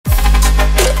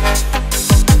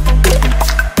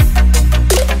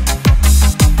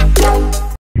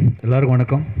எல்லாருக்கும்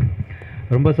வணக்கம்.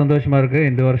 ரொம்ப சந்தோஷமாக இருக்குது.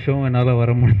 இந்த வருஷம் என்னால்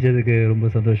வர முடிஞ்சதுக்கு ரொம்ப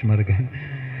சந்தோஷமாக இருக்கேன்.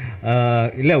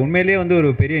 இல்லை, உண்மையிலேயே வந்து ஒரு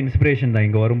பெரிய இன்ஸ்பிரேஷன் தான்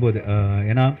இங்கே வரும்போது.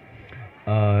 ஏன்னா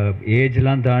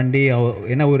ஏஜ்லாம் தாண்டி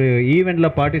ஏன்னா ஒரு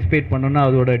ஈவெண்ட்டில் பார்ட்டிசிபேட் பண்ணோன்னா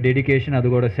அதோட டெடிகேஷன்,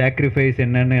 அதோட சாக்ரிஃபைஸ்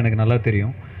என்னன்னு எனக்கு நல்லா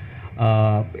தெரியும்.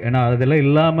 ஏன்னா அதெல்லாம்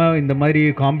இல்லாமல் இந்த மாதிரி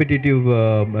காம்படிட்டிவ்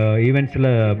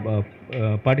ஈவெண்ட்ஸில்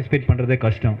பார்ட்டிசிபேட் பண்ணுறதே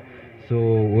கஷ்டம். ஸோ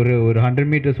ஒரு 100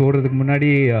 மீட்டர்ஸ் ஓடுறதுக்கு முன்னாடி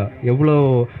எவ்வளோ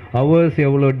ஹவர்ஸ்,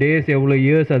 எவ்வளோ டேஸ், எவ்வளோ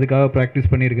இயர்ஸ் அதுக்காக ப்ராக்டிஸ்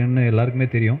பண்ணியிருக்கேன்னு எல்லாருக்குமே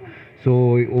தெரியும். ஸோ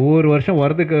ஒவ்வொரு வருஷம்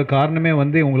வரதுக்கு காரணமே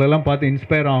வந்து உங்களெல்லாம் பார்த்து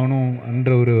இன்ஸ்பயர்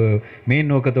ஆகணுன்ற ஒரு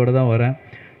மெயின் நோக்கத்தோடு தான் வரேன்.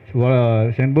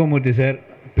 செண்பகமூர்த்தி சார்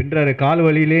பின்றாரு கால்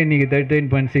வழியிலே இன்றைக்கி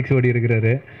 13.6 ஓடி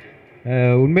இருக்கிறாரு.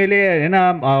 உண்மையிலேயே ஏன்னா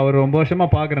அவர் ரொம்ப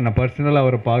வருஷமாக பார்க்குறேன், நான் பர்சனலாக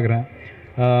அவரை பார்க்குறேன்.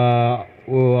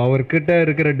 அவர்கிட்ட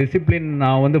இருக்கிற டிசிப்ளின்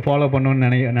நான் வந்து ஃபாலோ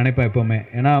பண்ணணுன்னு நினைப்பேன் எப்போவுமே.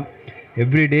 ஏன்னா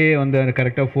எவ்ரிடே வந்து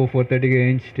கரெக்டாக 4:30க்கு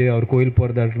எழுந்திச்சிட்டு அவர் கோயில்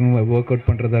போகிறதா இருக்கட்டும், ஒர்க் அவுட்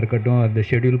பண்ணுறதா இருக்கட்டும், அந்த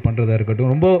ஷெட்யூல் பண்ணுறதா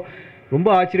இருக்கட்டும், ரொம்ப ரொம்ப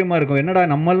ஆச்சரியமாக இருக்கும். என்னடா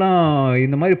நம்மலாம்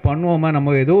இந்த மாதிரி பண்ணுவோமா,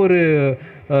 நம்ம ஏதோ ஒரு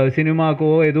சினிமாக்கோ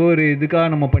ஏதோ ஒரு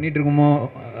இதுக்காக நம்ம பண்ணிகிட்ருக்கோமோ,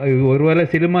 ஒருவேளை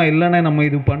சினிமா இல்லைன்னா நம்ம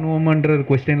இது பண்ணுவோமான்ற ஒரு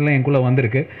கொஸ்டின்லாம் எனக்குள்ளே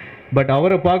வந்திருக்கு. பட்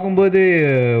அவரை பார்க்கும்போது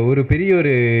ஒரு பெரிய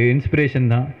ஒரு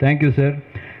இன்ஸ்பிரேஷன் தான். Thank you sir.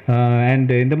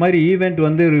 அண்ட் இந்த மாதிரி ஈவெண்ட்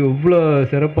வந்து இவ்வளோ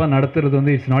சிறப்பாக நடத்துகிறது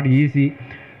வந்து இட்ஸ் நாட் ஈஸி.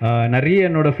 நிறைய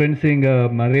என்னோடய ஃப்ரெண்ட்ஸு இங்கே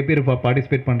நிறைய பேர்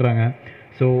பார்ட்டிசிபேட் பண்ணுறாங்க.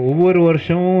 ஸோ ஒவ்வொரு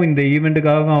வருஷமும் இந்த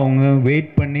ஈவெண்ட்டுக்காக அவங்க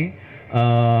வெயிட் பண்ணி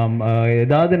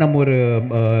ஏதாவது நம்ம ஒரு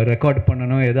ரெக்கார்ட்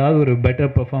பண்ணணும், ஏதாவது ஒரு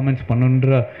பெட்டர் பர்ஃபார்மன்ஸ்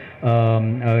பண்ணணுன்ற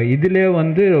இதிலே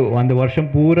வந்து அந்த வருஷம்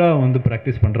பூரா வந்து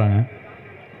ப்ராக்டிஸ் பண்ணுறாங்க.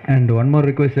 And one more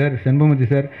request sir, Shenbagamoorthy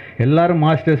sir, எல்லோரும்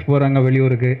மாஸ்டர்ஸ் போகிறாங்க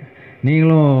வெளியூருக்கு,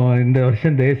 நீங்களும் இந்த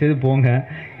வருஷம் தயவுசெய்து போங்க.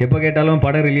 எப்போ கேட்டாலும்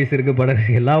படம் ரிலீஸ் இருக்குது,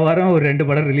 எல்லா வாரம் ஒரு 2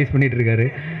 படம் ரிலீஸ் பண்ணிகிட்ருக்காரு.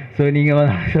 ஸோ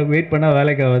நீங்கள் வெயிட் பண்ணால்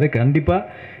வேலைக்கு ஆகாது. கண்டிப்பாக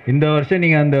இந்த வருஷம்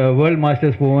நீங்கள் அந்த வேர்ல்டு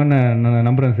மாஸ்டர்ஸ் போவோன்னு நான்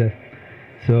நம்புகிறேன் sir.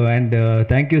 So and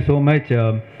thank you so much.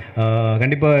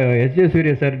 கண்டிப்பாக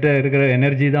சூர்யா சார்கிட்ட இருக்கிற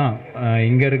எனர்ஜி தான்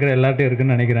இங்கே இருக்கிற எல்லார்ட்டையும்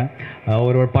இருக்குதுன்னு நினைக்கிறேன்.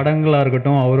 அவரோட படங்களாக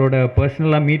இருக்கட்டும், அவரோட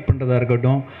பர்சனலாக மீட் பண்ணுறதா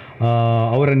இருக்கட்டும்,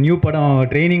 அவரை நியூ படம்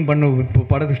ட்ரைனிங்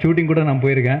படத்துக்கு ஷூட்டிங் கூட நான்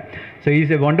போயிருக்கேன். So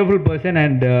is a wonderful person.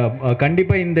 And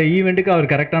கண்டிப்பாக இந்த ஈவெண்ட்டுக்கு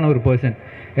அவர் கரெக்டான ஒரு பர்சன்.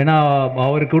 ஏன்னா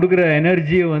அவர் கொடுக்குற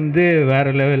எனர்ஜி வந்து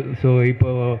வேறு லெவல். ஸோ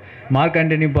இப்போது மார்க்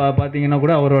ஆண்டனி பார்த்தீங்கன்னா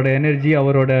கூட அவரோட எனர்ஜி,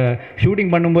 அவரோட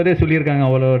ஷூட்டிங் பண்ணும்போதே சொல்லியிருக்காங்க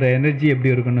அவரோட எனர்ஜி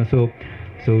எப்படி இருக்குன்னு.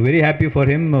 So very happy for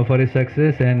him, for his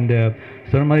success. And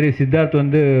சொன்ன மாதிரி சித்தார்த்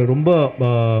வந்து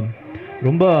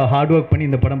ரொம்ப ஹார்ட் ஒர்க் பண்ணி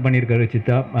இந்த படம் பண்ணியிருக்காரு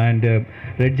சித்தா. அண்டு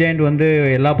ரெட் ஜெயண்ட் வந்து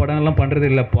எல்லா படங்கள்லாம் பண்ணுறது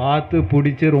இல்லை, பார்த்து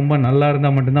பிடிச்சி ரொம்ப நல்லா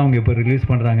இருந்தால் மட்டும்தான் அவங்க இப்போ ரிலீஸ்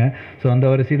பண்ணுறாங்க. ஸோ அந்த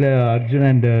வரிசையில் அர்ஜுன்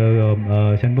அண்ட்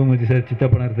செண்பகமூர்த்தி சார் சித்தா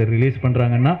படத்தை ரிலீஸ்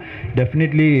பண்ணுறாங்கன்னா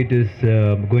definitely it is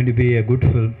going to be a good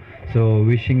film. So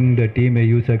wishing the team a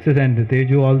huge success and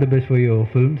Teju all the best for your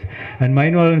films. And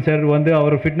மைன்வாலன் sir வந்து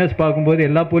அவர் fitness பார்க்கும்போது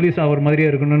எல்லா போலீஸும் அவர் மாதிரியே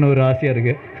இருக்கணும்னு ஒரு ஆசையாக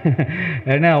இருக்குது.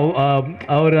 ஏன்னா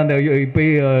அவர் அந்த இப்போ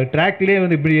ட்ராக்லேயே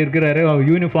வந்து இப்படி இருக்கிறாரு, அவர்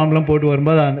யூனிஃபார்ம்லாம் போட்டு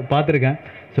வரும்போது அந்த பார்த்துருக்கேன்.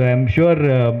 So I am sure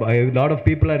lot of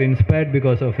people are inspired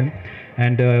because of him.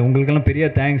 And உங்களுக்கெல்லாம் பெரிய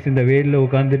தேங்க்ஸ். இந்த வெயிலில்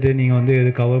உட்காந்துட்டு நீங்கள் வந்து இது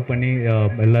கவர் பண்ணி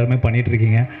எல்லாருமே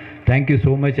பண்ணிகிட்ருக்கீங்க. Thank you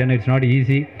so much. And it's not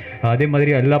easy. அதே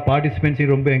மாதிரி எல்லா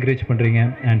பார்ட்டிசிபெண்ட்ஸையும் ரொம்ப என்கரேஜ் பண்ணுறீங்க.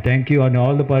 And thank you and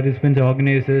all the participants,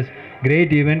 organisers.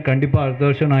 Great event. கண்டிப்பாக அடுத்த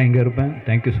வருஷம் நான் இங்கே இருப்பேன்.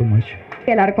 Thank you so much.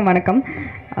 எல்லாருக்கும் வணக்கம்.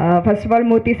 First of all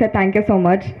Murthy sir, thank you so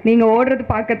much. நீங்கள் ஓடுறது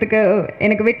பார்க்கறதுக்கு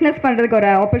எனக்கு விட்னஸ் பண்ணுறதுக்கு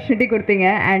ஒரு ஆப்பர்ச்சுனிட்டி கொடுத்தீங்க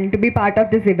and to be part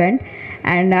of this event.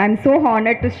 And I am so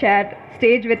honoured to share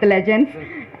stage with legends.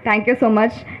 Thank you so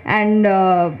much. And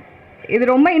இது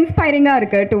ரொம்ப இன்ஸ்பைரிங்காக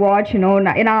இருக்குது டு வாட்ச்.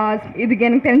 நான் இதுக்கு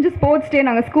எனக்கு தெரிஞ்ச ஸ்போர்ட்ஸ் டே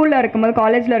நாங்கள் ஸ்கூலில் இருக்கும்போது,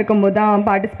 காலேஜில் இருக்கும்போது தான்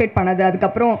பார்ட்டிசிபேட் பண்ணது.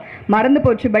 அதுக்கப்புறம் மறந்து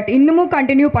போச்சு. பட் இன்னமும்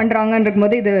கண்டினியூ பண்ணுறாங்கன்னும்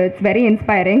போது இது it's very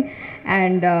inspiring.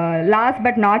 And last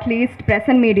but not least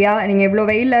present media, நீங்கள் இவ்வளோ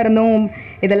வெயிலில் இருந்தும்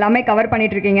இதெல்லாமே கவர்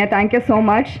பண்ணிகிட்ருக்கீங்க. Thank you so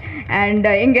much. அண்ட்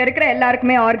இங்கே இருக்கிற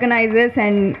எல்லாருக்குமே, ஆர்கனைசர்ஸ்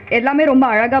அண்ட் எல்லாமே ரொம்ப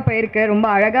அழகாக போயிருக்கு. ரொம்ப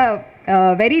அழகாக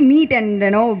வெரி நீட். அண்ட்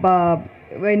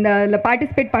இந்த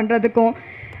பார்ட்டிசிபேட் பண்ணுறதுக்கும்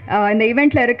இந்த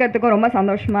ஈவெண்ட்டில் இருக்கிறதுக்கும் ரொம்ப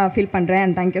சந்தோஷமாக ஃபீல் பண்ணுறேன்.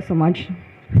 And thank you so much.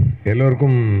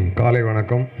 எல்லோருக்கும் காலை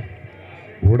வணக்கம்.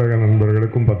 ஊடக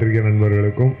நண்பர்களுக்கும் பத்திரிகை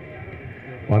நண்பர்களுக்கும்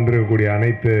வந்திருக்கக்கூடிய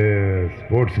அனைத்து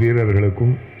ஸ்போர்ட்ஸ்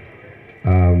வீரர்களுக்கும்,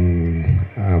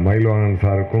 மயில்வாணன்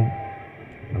சாருக்கும்,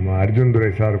 நம்ம அர்ஜுன்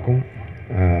துரை சாருக்கும்,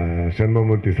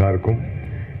 செண்பகமூர்த்தி சாருக்கும்,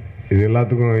 இது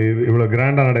எல்லாத்துக்கும் இவ்வளோ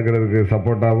கிராண்டாக நடக்கிறதுக்கு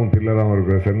சப்போர்ட்டாகவும் பில்லராகவும்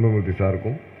இருக்கிற செண்பகமூர்த்தி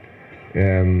சாருக்கும்,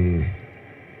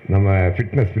 நம்ம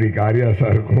ஃபிட்னஸ் ஃப்ரீக் ஆர்யா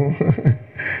சாருக்கும்,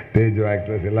 தேஜு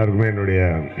ஆக்ட்ரஸ் எல்லாருக்குமே என்னுடைய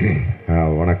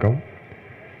வணக்கம்.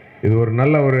 இது ஒரு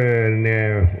நல்ல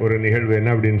ஒரு நிகழ்வு.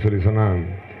 என்ன அப்படின்னு சொன்னால்,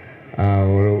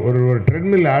 ஒரு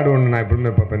ட்ரெட்மில் ஆடு ஒன்று நான்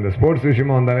எப்பவுமே பார்ப்பேன். இந்த ஸ்போர்ட்ஸ்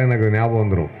விஷயமா வந்தாலே எனக்கு ஞாபகம்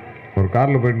வந்துடும். ஒரு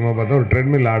காரில் போயிட்டு பார்த்தா ஒரு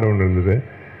ட்ரெட்மில் ஆடு ஒன்று இருந்தது.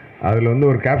 அதில் வந்து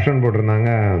ஒரு கேப்ஷன் போட்டிருந்தாங்க,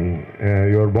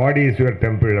 your body is your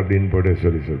temple அப்படின்னு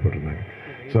சொல்லி போட்டிருந்தாங்க.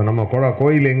 ஸோ நம்ம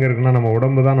கோயில் எங்கே இருக்குன்னா நம்ம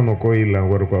உடம்பு தான் நம்ம கோயில்.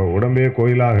 ஒரு உடம்பே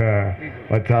கோயிலாக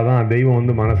வச்சாதான் தெய்வம்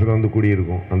வந்து மனசில் வந்து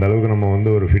குடியிருக்கும். அந்த அளவுக்கு நம்ம வந்து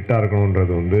ஒரு ஃபிட்டாக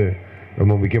இருக்கணுன்றது வந்து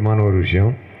ரொம்ப முக்கியமான ஒரு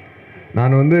விஷயம்.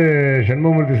 நான் வந்து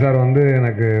சண்முகமூர்த்தி சார் வந்து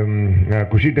எனக்கு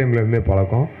குஷி டைம்லேருந்தே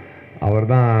பழக்கம்.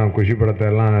 அவர் தான் குஷி படத்தை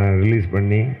எல்லாம் ரிலீஸ்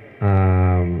பண்ணி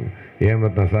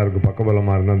ஏமரத்னா சாருக்கு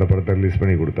பக்கபலமாக இருந்து அந்த படத்தை ரிலீஸ்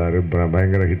பண்ணி கொடுத்தாரு.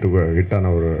 பயங்கர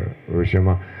ஹிட்டான ஒரு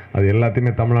விஷயமா அது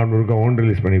எல்லாத்தையுமே தமிழ்நாடு முழுக்க ஓன்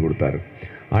ரிலீஸ் பண்ணி கொடுத்தாரு.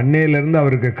 அன்னையிலேருந்து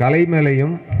அவருக்கு கலை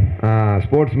மேலேயும்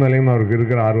ஸ்போர்ட்ஸ் மேலேயும் அவருக்கு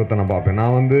இருக்கிற ஆர்வத்தை நான் பார்ப்பேன்.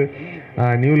 நான் வந்து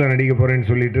நியூவில் நடிக்க போகிறேன்னு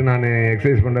சொல்லிவிட்டு நான்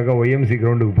எக்ஸசைஸ் பண்ணுறதுக்காக ஒய்எம்சி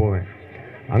கிரவுண்டுக்கு போவேன்.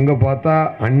 அங்கே பார்த்தா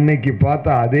அன்னைக்கு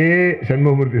பார்த்தா அதே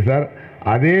சண்முகமூர்த்தி சார்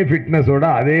அதே ஃபிட்னஸோட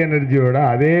அதே எனர்ஜியோட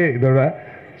அதே இதோட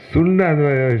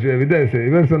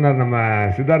இவர் சொன்னார், நம்ம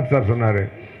சித்தார்த் சார் சொன்னார்,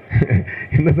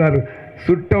 என்ன சார்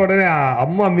சுட்ட உடனே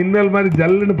அம்மா மின்னல் மாதிரி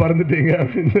ஜல்லுன்னு பறந்துட்டீங்க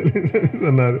அப்படின்னு சொல்லி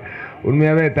சொன்னார்.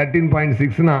 உண்மையாகவே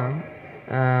 13.6னா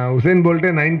உசேன்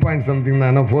போல்ட்டே 9 something தான்.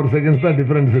 ஆனால் 4 seconds தான்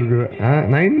டிஃப்ரென்ஸ் இருக்குது.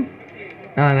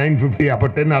 950 அப்போ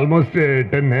 10 ஆல்மோஸ்ட்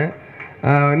 10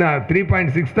 என்ன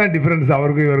 3.6 தான் டிஃப்ரென்ஸ்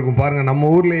அவருக்கும் இவருக்கும். பாருங்கள் நம்ம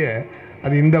ஊர்லேயே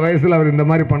அது இந்த வயசில் அவர் இந்த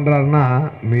மாதிரி பண்ணுறாருன்னா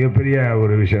மிகப்பெரிய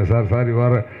ஒரு விஷயம் sir. Sir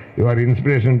your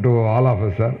inspiration to all of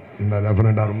us sir. இந்த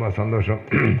டெஃபினட்டாக ரொம்ப சந்தோஷம்.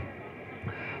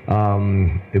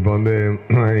 இப்போ வந்து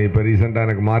இப்போ ரீசெண்டாக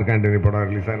எனக்கு மார்க் ஆண்டனி படம்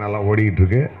ரிலீஸ் ஆகி நல்லா ஓடிக்கிட்டு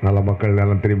இருக்கு. நல்லா மக்கள்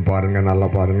எல்லாம் திரும்பி பாருங்கள், நல்லா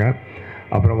பாருங்கள்.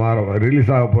 அப்புறமா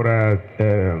ரிலீஸ் ஆக போகிற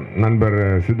நண்பர்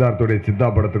சித்தார்த்துடைய சித்தா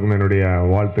படத்துக்கும் என்னுடைய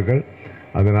வாழ்த்துக்கள்.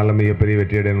 அது நல்ல மிகப்பெரிய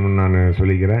வெற்றி அடையணும்னு நான்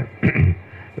சொல்லிக்கிறேன்.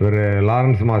 இவர்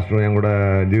லாரன்ஸ் மாஸ்டரும் என் கூட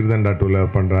ஜீர்தண்டா 2ல்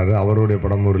பண்ணுறாரு. அவருடைய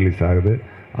படமும் ரிலீஸ் ஆகுது.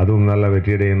 அதுவும் நல்ல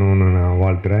வெற்றி அடையணும்னு நான்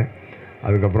வாழ்த்துறேன்.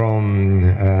 அதுக்கப்புறம்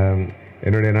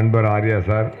என்னுடைய நண்பர் ஆர்யா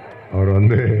சார், அவர்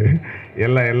வந்து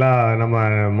எல்லா நம்ம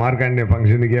மார்க்காண்டிய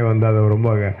ஃபங்க்ஷனுக்கே வந்து அதை ரொம்ப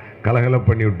கலகலப்பு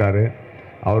பண்ணி விட்டார்.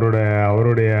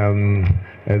 அவருடைய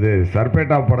இது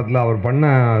சர்பேட்டா படத்தில் அவர் பண்ண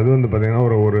இது வந்து பார்த்திங்கன்னா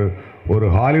ஒரு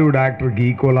ஹாலிவுட் ஆக்டருக்கு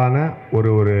ஈக்குவலான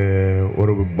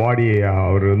ஒரு பாடியை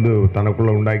அவர் வந்து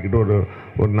தனக்குள்ளே உண்டாக்கிட்டு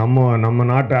ஒரு நம்ம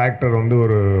நாட்டு ஆக்டர் வந்து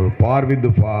ஒரு பார் வித்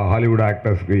ஹாலிவுட்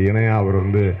ஆக்டர்ஸ்க்கு இணையாக அவர்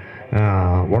வந்து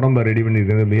உடம்பை ரெடி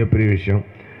பண்ணியிருக்கிறது மிகப்பெரிய விஷயம்.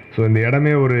 ஸோ இந்த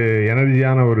இடமே ஒரு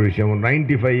எனர்ஜியான ஒரு விஷயம். ஒரு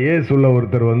 95 years உள்ள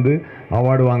ஒருத்தர் வந்து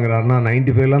அவார்டு வாங்குறாருன்னா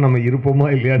 95லாம் நம்ம இருப்போமா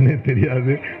இல்லையான்னு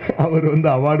தெரியாது. அவர் வந்து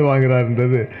அவார்டு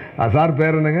வாங்குறாருன்றது. சார்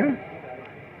பேர் என்னங்க?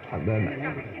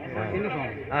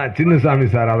 சின்னசாமி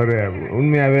சார். அவர்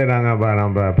உண்மையாகவே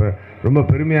நம்ம இப்போ ரொம்ப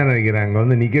பெருமையாக நினைக்கிறேன். அங்கே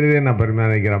வந்து நிற்கிறதே நான்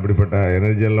பெருமையாக நினைக்கிறேன். அப்படிப்பட்ட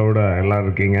எனர்ஜியெல்லோட எல்லோரும்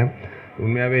இருக்கீங்க.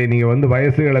 உண்மையாகவே நீங்கள் வந்து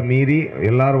வயசுகளை மீறி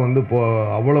எல்லோரும் வந்து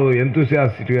அவ்வளோ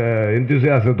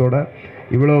எந்தூசியாசத்தோட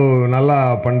இவ்வளோ நல்லா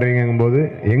பண்ணுறீங்கும்போது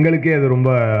எங்களுக்கே அது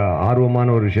ரொம்ப ஆர்வமான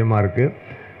ஒரு விஷயமா இருக்குது.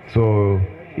 ஸோ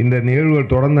இந்த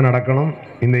நிகழ்வுகள் தொடர்ந்து நடக்கணும்,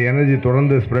 இந்த எனர்ஜி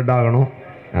தொடர்ந்து ஸ்ப்ரெட் ஆகணும்.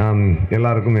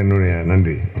 எல்லாருக்கும் என்னுடைய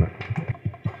நன்றி.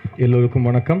 எல்லோருக்கும்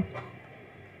வணக்கம்.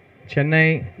 சென்னை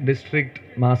டிஸ்ட்ரிக்ட்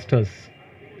மாஸ்டர்ஸ்,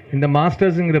 இந்த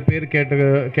மாஸ்டர்ஸுங்கிற பேர்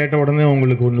கேட்ட உடனே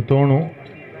உங்களுக்கு ஒன்று தோணும்,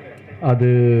 அது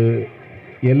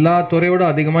எல்லா துறையோட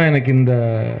அதிகமாக எனக்கு இந்த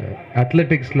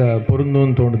அத்லெட்டிக்ஸில்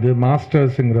பொருந்தும்னு தோணுது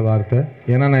மாஸ்டர்ஸுங்கிற வார்த்தை.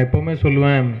 ஏன்னா நான் எப்போவுமே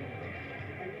சொல்லுவேன்,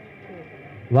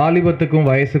 வாலிபத்துக்கும்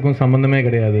வயசுக்கும் சம்மந்தமே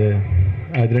கிடையாது.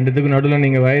 அது ரெண்டுத்துக்கும் நடுவில்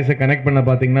நீங்கள் வயசை கனெக்ட் பண்ண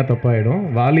பார்த்தீங்கன்னா தப்பாயிடும்.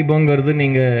 வாலிபங்கிறது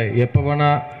நீங்கள் எப்போ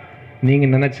வேணால்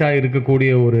நீங்கள் நினச்சா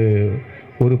இருக்கக்கூடிய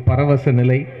ஒரு பரவச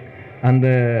நிலை.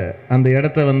 அந்த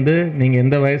இடத்த வந்து நீங்கள்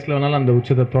எந்த வயசில் வேணாலும் அந்த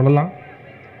உச்சத்தை தொடலாம்.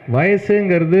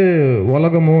 வயசுங்கிறது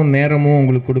உலகமும் நேரமும்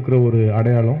உங்களுக்கு கொடுக்குற ஒரு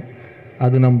அடையாளம்.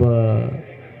 அது நம்ம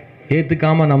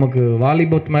ஏற்றுக்காமல் நமக்கு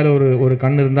வாலிபத்து மேலே ஒரு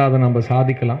கண் இருந்தால் அதை நம்ம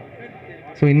சாதிக்கலாம்.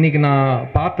 ஸோ இன்றைக்கி நான்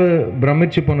பார்த்து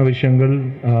பிரமிச்சு போன விஷயங்கள்,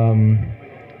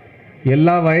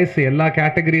 எல்லா வயசு எல்லா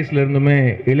கேட்டகரிஸ்லேருந்துமே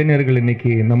இளைஞர்கள்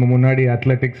இன்றைக்கி நம்ம முன்னாடி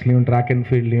அத்லெட்டிக்ஸ்லேயும் ட்ராக் அண்ட்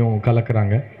ஃபீல்ட்லேயும்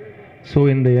கலக்கிறாங்க. ஸோ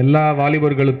இந்த எல்லா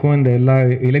வாலிபர்களுக்கும் இந்த எல்லா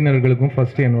இளைஞர்களுக்கும்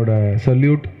ஃபஸ்ட்டு என்னோடய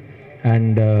சல்யூட்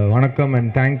அண்ட் வணக்கம் அண்ட்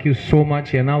தேங்க்யூ ஸோ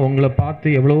மச். ஏன்னா உங்களை பார்த்து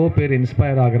எவ்வளவோ பேர்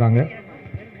இன்ஸ்பயர் ஆகுறாங்க.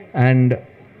 அண்ட்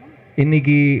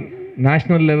இன்றைக்கி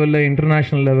நேஷ்னல் லெவலில்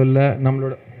இன்டர்நேஷ்னல்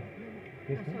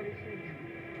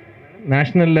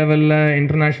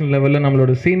லெவலில்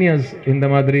நம்மளோட சீனியர்ஸ் இந்த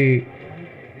மாதிரி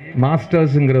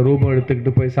மாஸ்டர்ஸுங்கிற ரூபம்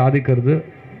எடுத்துக்கிட்டு போய் சாதிக்கிறது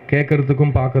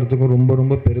கேட்குறதுக்கும் பார்க்குறதுக்கும் ரொம்ப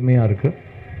ரொம்ப பெருமையாக இருக்குது.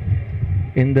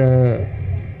 இந்த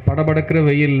படபடக்கிற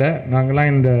வெயிலில்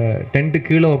நாங்களாம் இந்த டென்ட்டு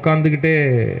கீழே உட்காந்துக்கிட்டே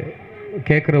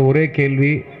கேட்குற ஒரே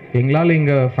கேள்வி, எங்களால்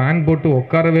இங்கே ஃபேன் போட்டு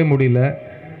உட்காரவே முடியல,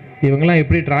 இவங்கெல்லாம்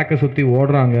எப்படி ட்ராக்கை சுற்றி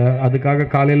ஓடுறாங்க? அதுக்காக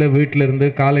காலையில் வீட்டிலேருந்து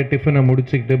காலை டிஃபனை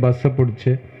முடிச்சுக்கிட்டு பஸ்ஸை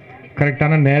பிடிச்சி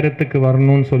கரெக்டான நேரத்துக்கு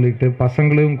வரணும்னு சொல்லிட்டு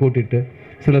பசங்களையும் கூட்டிகிட்டு,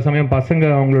 சில சமயம் பசங்க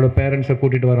அவங்களோட பேரண்ட்ஸை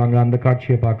கூட்டிகிட்டு வராங்க. அந்த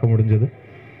காட்சியை பார்க்க முடிஞ்சது.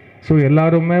 ஸோ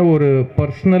எல்லாருமே ஒரு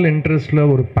பர்சனல் இன்ட்ரெஸ்டில்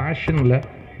ஒரு பேஷனில்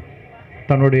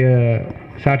தன்னுடைய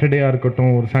சாட்டர்டேயாக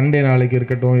இருக்கட்டும், ஒரு சண்டே நாளைக்கு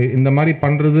இருக்கட்டும், இந்த மாதிரி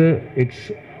பண்ணுறது இட்ஸ்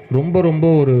ரொம்ப ரொம்ப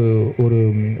ஒரு ஒரு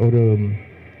ஒரு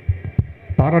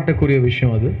பாராட்டக்கூடிய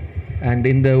விஷயம் அது. அண்ட்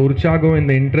இந்த உற்சாகம்,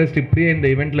 இந்த இன்ட்ரெஸ்ட் இப்படியே இந்த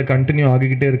ஈவெண்ட்டில் கண்டினியூ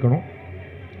ஆகிக்கிட்டே இருக்கணும்.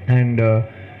 அண்ட்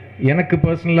எனக்கு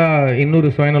பர்சனலாக இன்னொரு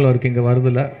சுயநலம் இருக்குது இங்கே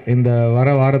வருதில். இந்த வர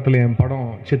வாரத்தில் என் படம்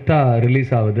சித்தா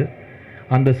ரிலீஸ் ஆகுது.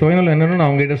 அந்த சுயநலம் என்னென்னு நான்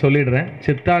அவங்ககிட்ட சொல்லிடுறேன்.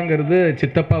 சித்தாங்கிறது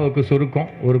சித்தப்பாவுக்கு சுருக்கம்.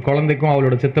 ஒரு குழந்தைக்கும்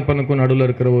அவளோட சித்தப்பனுக்கும் நடுவில்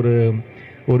இருக்கிற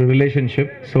ஒரு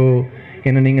ரிலேஷன்ஷிப். ஸோ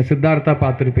என்னை நீங்கள் சித்தார்த்தா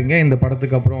பார்த்துருப்பீங்க. இந்த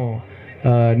படத்துக்கு அப்புறம்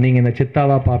நீங்கள் இந்த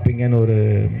சித்தாவாக பார்ப்பீங்கன்னு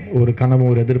ஒரு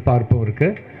கனவும் ஒரு எதிர்பார்ப்பும்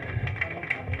இருக்குது.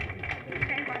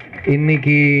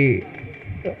 இன்னைக்கு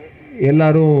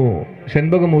எல்லாரும்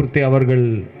செண்பகமூர்த்தி அவர்கள்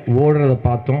ஓடுறதை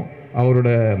பார்த்தோம். அவரோட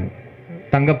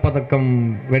தங்கப்பதக்கம்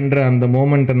வென்ற அந்த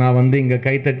மோமெண்ட்டை நான் இங்கே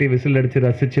கைத்தட்டி விசில் அடித்து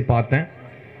ரசித்து பார்த்தேன்.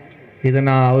 இதை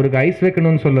நான் அவருக்கு ஐஸ்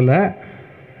வைக்கணும்னு சொல்லலை,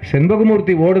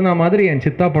 செண்பகமூர்த்தி ஓடுனா மாதிரி என்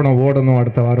சித்தா படம் ஓடணும்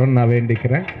அடுத்த வாரம்னு நான்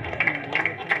வேண்டிக்கிறேன்.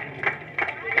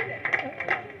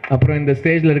 அப்புறம் இந்த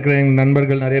ஸ்டேஜில் இருக்கிற எங்கள்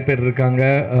நண்பர்கள் நிறைய பேர் இருக்காங்க.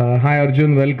 Hi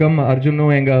Arjun, welcome.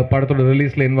 அர்ஜுனும் எங்கள் படத்தோட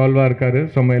ரிலீஸில் இன்வால்வாக இருக்கார்.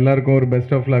 ஸோ நம்ம எல்லாருக்கும் ஒரு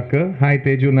best of luck. Hi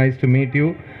Teju, nice to meet you.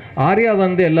 Arya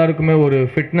எல்லாருக்குமே ஒரு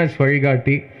ஃபிட்னஸ்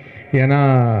வழிகாட்டி. ஏன்னா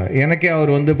எனக்கே அவர்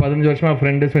 15 வருஷமாக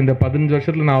ஃப்ரெண்டு. ஸோ இந்த 15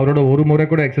 வருஷத்தில் நான் அவரோட ஒரு முறை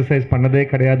கூட எக்ஸசைஸ் பண்ணதே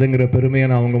கிடையாதுங்கிற பெருமையை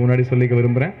நான் அவங்க முன்னாடி சொல்லிக்க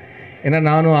விரும்புகிறேன். ஏன்னா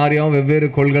நானும் ஆர்யாவும் வெவ்வேறு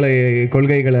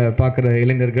கொள்கைகளை பார்க்குற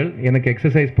இளைஞர்கள். எனக்கு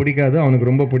எக்ஸசைஸ் பிடிக்காது, அவனுக்கு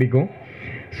ரொம்ப பிடிக்கும்.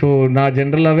 ஸோ நான்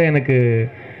ஜென்ரலாகவே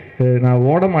நான்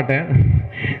ஓட மாட்டேன்.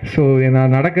 ஸோ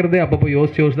நான் நடக்கிறதே அப்பப்போ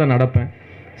யோசிச்சு தான் நடப்பேன்.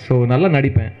 ஸோ நல்லா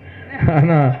நடிப்பேன்.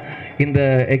 ஆனால் இந்த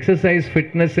எக்ஸசைஸ்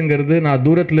ஃபிட்னஸ்ங்கிறது நான்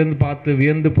தூரத்துலேருந்து பார்த்து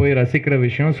வியந்து போய் ரசிக்கிற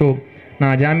விஷயம். ஸோ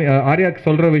நான் ஆர்யாவுக்கு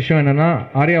சொல்கிற விஷயம் என்னென்னா,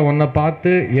 ஆர்யா உன்னை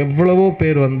பார்த்து எவ்வளவோ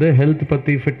பேர் ஹெல்த்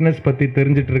பற்றி ஃபிட்னஸ் பற்றி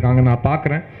தெரிஞ்சிட்டு இருக்காங்க நான்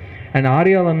பார்க்குறேன். அண்ட்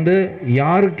ஆர்யா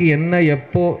யாருக்கு என்ன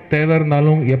எப்போ தேவை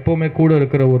இருந்தாலும் எப்போவுமே கூட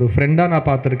இருக்கிற ஒரு ஃப்ரெண்டாக நான்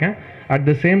பார்த்துருக்கேன். அட்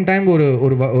த சேம் டைம்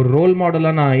ஒரு ரோல்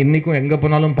மாடலாக நான் இன்றைக்கும் எங்கே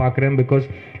போனாலும் பார்க்குறேன். பிகாஸ்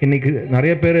இன்றைக்கி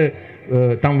நிறைய பேர்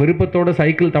தம் விருப்பத்தோட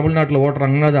சைக்கிள் தமிழ்நாட்டில்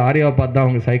ஓட்டுறாங்கன்னா அது ஆர்யாவை பார்த்து தான்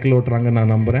அவங்க சைக்கிள் ஓட்டுறாங்கன்னு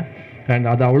நான் நம்புகிறேன். அண்ட்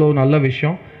அது அவ்வளோ நல்ல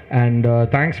விஷயம். And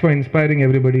thanks for inspiring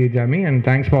everybody Jamie, and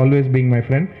thanks for always being my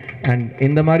friend. And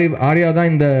இந்த மாதிரி ஆர்யா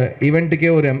தான் இந்த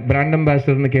ஈவெண்ட்டுக்கே ஒரு பிராண்ட்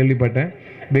அம்பாசிடர்னு கேள்விப்பட்டேன்.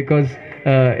 பிகாஸ்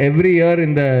எவ்ரி இயர்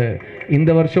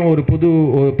இந்த வருஷம் ஒரு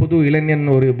புது இளைஞன்,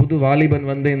 ஒரு புது வாலிபன்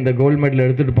இந்த கோல்டு மெடல்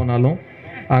எடுத்துகிட்டு போனாலும்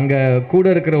அங்கே கூட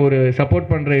இருக்கிற ஒரு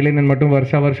சப்போர்ட் பண்ணுற இளைஞன் மட்டும்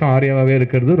வருஷம் ஆர்யாவாகவே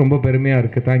இருக்கிறது ரொம்ப பெருமையாக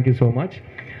இருக்குது. Thank you so much.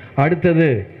 அடுத்தது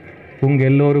உங்கள்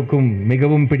எல்லோருக்கும்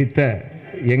மிகவும் பிடித்த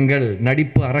எங்கள்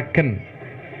நடிப்பு அரக்கன்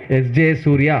எஸ்ஜே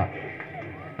சூர்யா.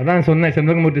 அதான் சொன்னேன்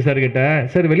செண்பகமூர்த்தி சார்கிட்ட,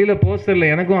 சார் வெளியில்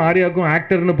போஸ்டரில் எனக்கும் ஆர்யாவுக்கும்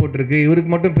ஆக்டர்னு போட்டிருக்கு,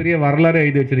 இவருக்கு மட்டும் பெரிய வரலாறு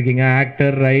எழுதி வச்சுருக்கீங்க,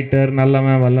 ஆக்டர் ரைட்டர்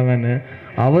நல்லவன் வல்லவன்னு.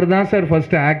 அவர் தான் சார்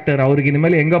ஃபஸ்ட்டு ஆக்டர். அவருக்கு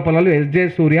இனிமேல் எங்கே போனாலும் எஸ்ஜே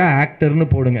சூர்யா ஆக்டர்னு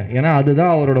போடுங்க. ஏன்னா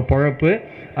அதுதான் அவரோட பொழப்பு,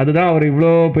 அதுதான் அவர்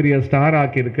இவ்வளோ பெரிய star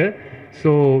ஆக்கியிருக்கு.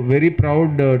 So very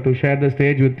proud to share the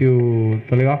stage with you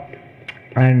தலைவா.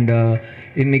 அண்ட்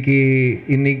இன்னைக்கு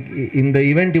இந்த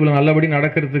ஈவெண்ட் இவ்வளோ நல்லபடி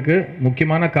நடக்கிறதுக்கு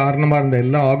முக்கியமான காரணமாக இருந்த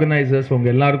எல்லா ஆர்கனைசர்ஸ்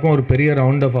உங்கள் எல்லாருக்கும் ஒரு பெரிய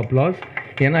ரவுண்ட் ஆஃப் அப்ளாஸ்.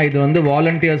 ஏன்னா இது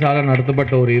வாலண்டியர்ஸால்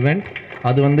நடத்தப்பட்ட ஒரு ஈவெண்ட்.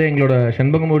 அது எங்களோட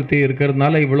செண்பகமூர்த்தி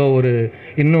இருக்கிறதுனால இவ்வளோ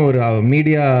இன்னும் ஒரு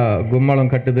மீடியா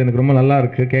கும்மாளம் கட்டுது. எனக்கு ரொம்ப நல்லா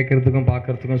இருக்குது, கேட்குறதுக்கும்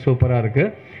பார்க்குறதுக்கும் சூப்பராக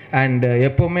இருக்குது. அண்ட்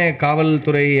எப்போவுமே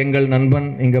காவல்துறை எங்கள் நண்பன்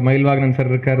இங்கே மயில்வாகனன்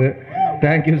சார் இருக்கார்.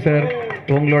 Thank you sir.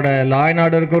 உங்களோட லா அண்ட்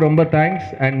ஆர்டருக்கும் ரொம்ப தேங்க்ஸ்.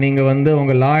 அண்ட் நீங்கள்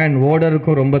உங்கள் லா அண்ட்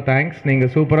ஓர்டருக்கும் ரொம்ப தேங்க்ஸ்.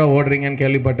 நீங்கள் சூப்பராக ஓடுறீங்கன்னு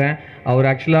கேள்விப்பட்டேன். அவர்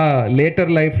ஆக்சுவலாக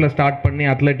லேட்டர் லைஃப்பில் ஸ்டார்ட் பண்ணி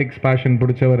அத்லெட்டிக்ஸ் பேஷன்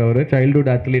பிடிச்சவர். அவர்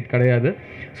சைல்டுஹுட் அத்லீட் கிடையாது.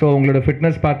 ஸோ உங்களோட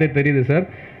ஃபிட்னஸ் பார்த்தே தெரியுது சார்.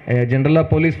 ஜென்ரலாக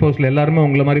போலீஸ் ஃபோர்ஸில் எல்லாருமே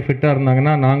உங்களை மாதிரி ஃபிட்டாக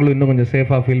இருந்தாங்கன்னா நாங்களும் இன்னும் கொஞ்சம்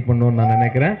சேஃபாக ஃபீல் பண்ணுவோம்னு நான்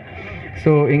நினைக்கிறேன்.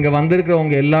 ஸோ இங்கே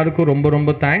வந்திருக்கிறவங்க எல்லாருக்கும் ரொம்ப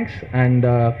ரொம்ப தேங்க்ஸ். அண்ட்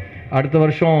அடுத்த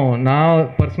வருஷம் நான்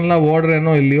பர்சனலாக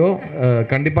ஓடுறேனோ இல்லையோ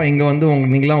கண்டிப்பாக இங்கே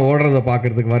நீங்களாம் ஓடுறத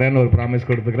பார்க்குறதுக்கு வரேன்னு ஒரு ப்ராமிஸ்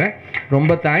கொடுத்துக்கிறேன்.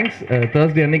 ரொம்ப தேங்க்ஸ்.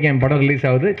 தேர்ஸ்டே அன்றைக்கி என் படம் ரிலீஸ்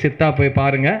ஆகுது, சித்தா போய்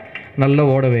பாருங்கள், நல்லா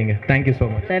ஓட வைங்க. Thank you so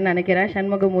much sir. நினைக்கிறேன்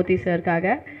சண்முகமூர்த்தி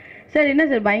சாருக்காக. சார் என்ன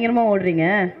சார் பயங்கரமாக ஓடுறீங்க?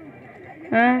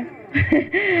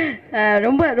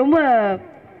 ரொம்ப ரொம்ப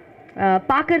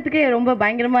பார்க்கறதுக்கே ரொம்ப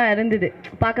பயங்கரமாக இருந்தது.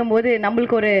 பார்க்கும்போது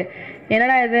நம்மளுக்கு ஒரு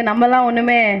என்னடா இது, நம்மலாம்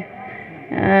ஒன்றுமே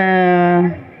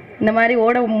இந்த மாதிரி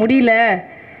ஓட முடியல.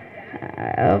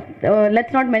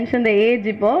 Let's not mention the age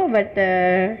இப்போது. பட்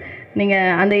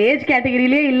நீங்கள் அந்த ஏஜ்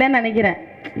கேட்டகரியிலே இல்லைன்னு நினைக்கிறேன்.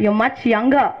 You much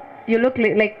யங்கா, you look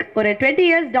like ஒரு 20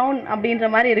 years டவுன் அப்படின்ற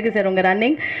மாதிரி இருக்குது சார் உங்கள்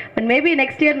running. But maybe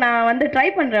next year நான் ட்ரை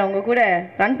பண்ணுறேன் உங்கள் கூட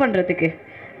ரன் பண்ணுறதுக்கு.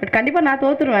 பட் கண்டிப்பாக நான்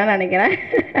தோற்றுருவேன் நினைக்கிறேன்.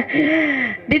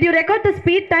 Did you record the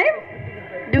speed time?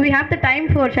 To we have the time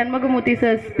for Shanmugamoorthy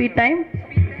sir speed time?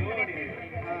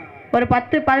 ஒரு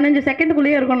 10-15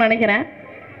 செகண்டுக்குள்ளேயே இருக்கும்னு நினைக்கிறேன்.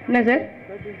 என்ன sir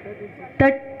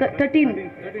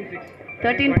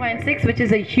 13.6, which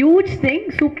is a huge thing.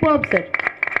 Superb, sir.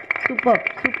 Superb.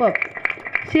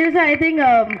 Seriously, I think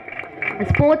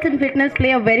sports and fitness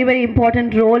play a very, very important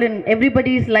role in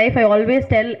everybody's life. I always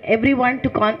tell everyone to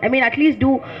at least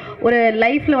do ஒரு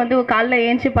லைஃப்பில் வந்து காலைல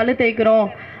ஏஞ்சி பல்லு தேய்க்கிறோம்,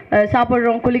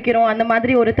 சாப்பிட்றோம், குளிக்கிறோம், அந்த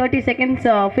மாதிரி ஒரு 30 seconds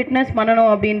ஃபிட்னஸ்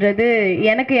பண்ணணும் அப்படின்றது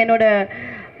எனக்கு என்னோட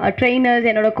ட்ரெயினர்ஸ்,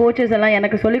 என்னோட கோச்சஸ் எல்லாம்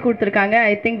எனக்கு சொல்லி கொடுத்துருக்காங்க.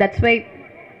 I think that's why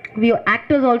we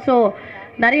actors also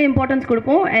நிறைய இம்பார்ட்டன்ஸ்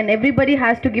கொடுப்போம். And everybody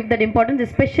has to give that importance,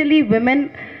 especially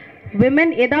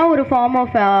women ஏதாவது ஒரு ஃபார்ம்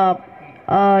ஆஃப்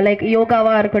லைக்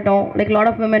யோகாவாக இருக்கட்டும், like lot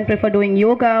of women prefer doing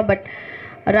yoga, but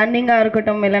ரன்னிங்காக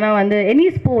இருக்கட்டும், இல்லைனா வந்து எனி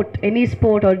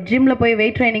ஸ்போர்ட் ஒரு ஜிம்மில் போய்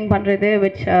வெயிட் ட்ரைனிங் பண்ணுறது,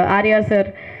 which Arya sir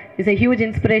is a huge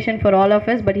inspiration for all of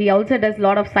us, but he also does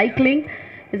lot of cycling,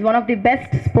 is one of the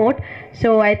best sport. So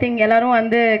I think எல்லாரும்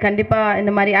வந்து கண்டிப்பாக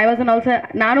இந்த மாதிரி I was also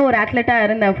நானும் ஒரு அத்லெட்டாக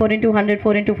இருந்தேன், 4x100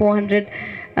 4x400,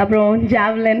 அப்புறம்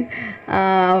javelin.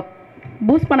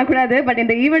 Boost பண்ணக்கூடாது, பட்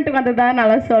இந்த ஈவெண்ட்டுக்கு வந்து தான்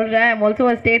நல்லா சொல்கிறேன். I'm also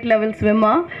a state level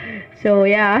swimmer. So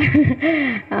yeah,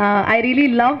 I really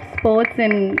love sports,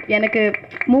 and எனக்கு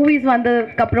மூவிஸ்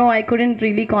வந்ததுக்கப்புறம் I couldn't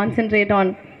really concentrate on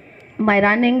my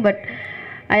running, but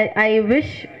I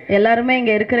wish எல்லாருமே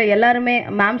இங்கே இருக்கிற எல்லாருமே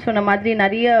மேம் சொன்ன மாதிரி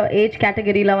நிறைய ஏஜ்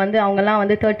கேட்டகரியில் வந்து அவங்கெல்லாம்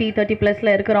வந்து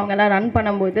 30+ இருக்கிறவங்கெல்லாம் ரன்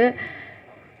பண்ணும்போது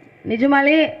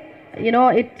நிஜமாலே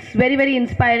it's very very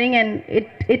inspiring. And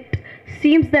it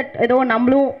seems that ஏதோ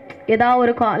நம்மளும் ஏதாவது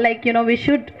ஒரு like we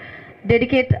should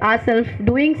dedicate R self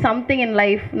doing something in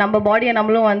life, நம்ம பாடியை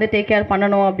நம்மளும் வந்து டேக் கேர்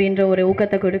பண்ணணும் அப்படின்ற ஒரு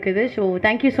ஊக்கத்தை கொடுக்குது. So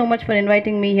thank you so much for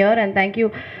inviting me here, and thank you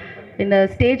இந்த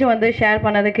ஸ்டேஜை வந்து ஷேர்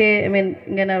பண்ணதுக்கு.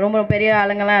 இங்கே ரொம்ப பெரிய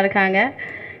ஆளுங்கள்லாம் இருக்காங்க.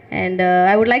 And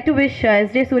I would like to wish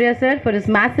Suryah sir for is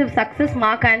massive success.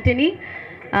 Mark Antony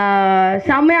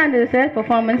செம்மையாக இருந்தது சார்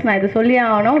பெர்ஃபார்மன்ஸ், நான் இதை சொல்லி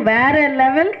ஆகணும், வேறு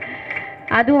லெவல்.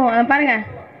 அதுவும் பாருங்கள்,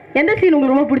 எந்த சீன்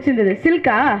உங்களுக்கு ரொம்ப பிடிச்சிருந்தது?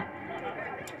 சில்கா?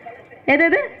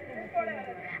 எது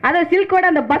அதான் சில்கோட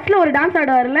அந்த பஸ்ஸில் ஒரு டான்ஸ்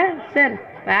ஆடுவார்ல சார்,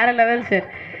 வேறு level sir.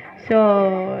 So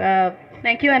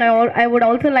thank you. And I would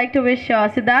also like to wish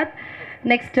Siddarth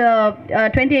next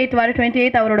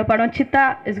 28th அவரோட படம் Siddha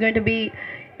is going to be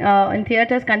in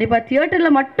theatres. கண்டிப்பாக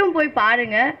தியேட்டரில் மட்டும் போய்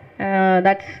பாருங்கள்.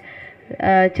 That's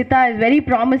Siddha is very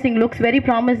promising, looks very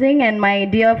promising. And my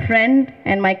dear friend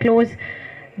and my close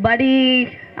buddy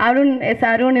Arun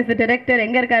is the director.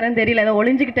 எங்கே இருக்காருன்னு தெரியல, ஏதோ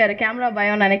ஒளிஞ்சிக்கிட்டாரு, கேமரா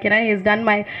பயம் நினைக்கிறேன். இஸ் டன்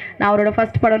நான் அவரோட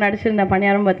ஃபஸ்ட் படம் நடிச்சிருந்தேன்,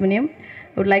 பணியாரம் பத்மினியம்.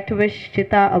 Would like to wish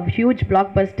Siddha a huge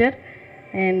blockbuster.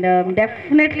 And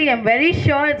definitely I'm very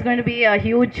sure it's going to be a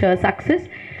huge success.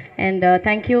 And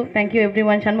thank you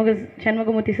everyone.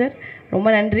 Shanmugamoorthy sir ரொம்ப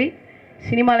நன்றி.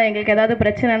 சினிமாவில் எங்களுக்கு ஏதாவது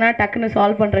பிரச்சனைனா டக்குன்னு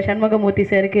சால்வ் பண்ணுற சண்முகமூர்த்தி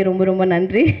சாருக்கு ரொம்ப ரொம்ப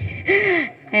நன்றி.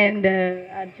 And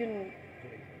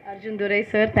Arjun Durai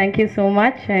sir, thank you so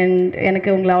much. And எனக்கு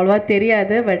உங்களை அவ்வளோவா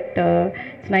தெரியாது, but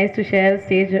it's nice to share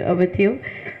stage with you.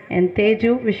 And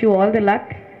Teju, wish you all the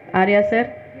luck. Arya sir,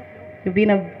 you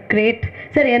been a great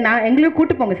sir. நான் எங்களையும்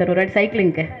கூட்டு போங்க சார் ஒரு வாட்டி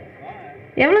சைக்கிளிங்க்கு.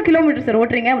 எவ்வளோ கிலோமீட்டர் சார்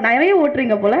ஓட்டுறீங்க? நிறைய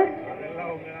ஓட்டுறீங்க போல்.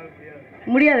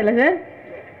 முடியாதுல்ல சார்?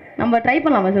 நம்ம ட்ரை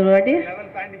பண்ணலாமா சார் ஒரு வாட்டி?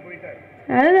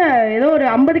 அதுதான் ஏதோ ஒரு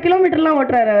 50 கிலோமீட்டர்லாம்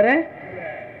ஓட்டுறாரு அவர்,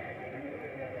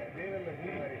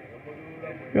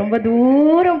 ரொம்ப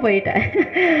தூரம் போயிட்டேன்.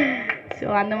 ஸோ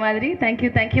அந்த மாதிரி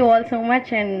thank you all so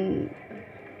much. And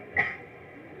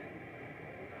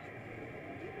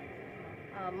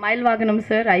Mayilvaganam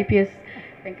sir, IPS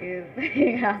எனக்கு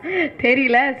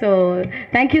தெரியல. So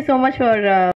thank you so much for